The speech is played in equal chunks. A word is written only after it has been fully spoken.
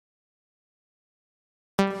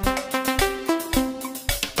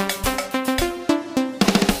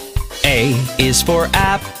A is for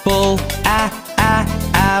apple,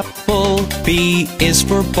 apple. B is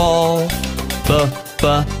for ball,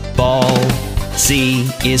 ball. C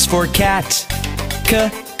is for cat,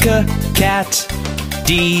 cat.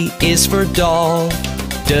 D is for doll,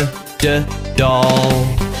 doll.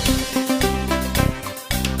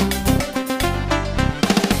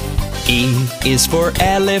 E is for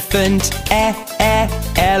elephant,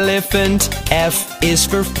 elephant. F is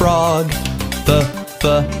for frog,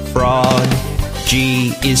 frog.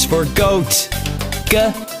 G is for goat,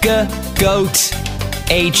 goat.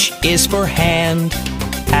 H is for hand,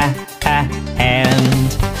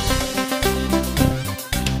 hand.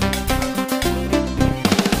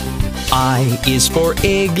 I is for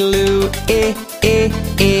igloo,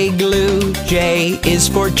 igloo. J is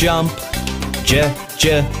for jump,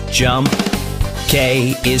 jump.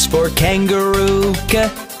 K is for kangaroo,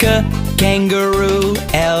 kangaroo.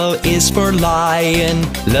 L is for lion,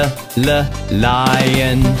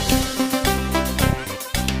 lion.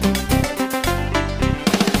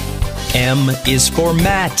 M is for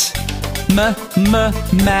mat,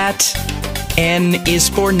 mat. N is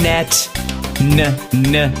for net,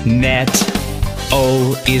 net.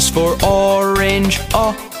 O is for orange,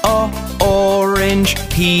 orange.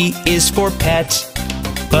 P is for pet,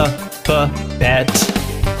 pet.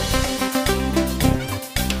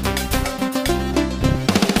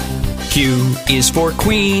 Q is for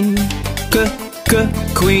queen,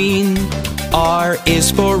 queen. R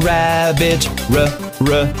is for rabbit,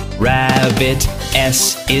 rabbit.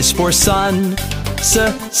 S is for sun,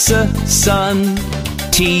 sun.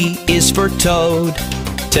 T is for toad,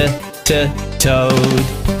 toad.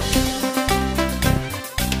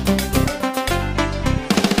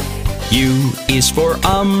 U is for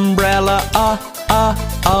umbrella,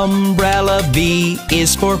 umbrella. V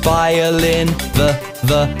is for violin,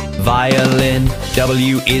 the violin.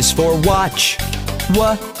 W is for watch,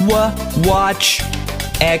 watch.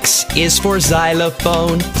 X is for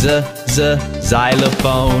xylophone,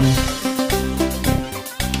 xylophone.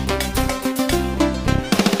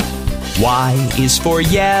 Y is for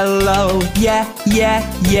yellow,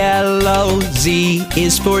 yellow. Z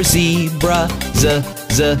is for zebra,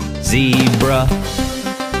 zebra.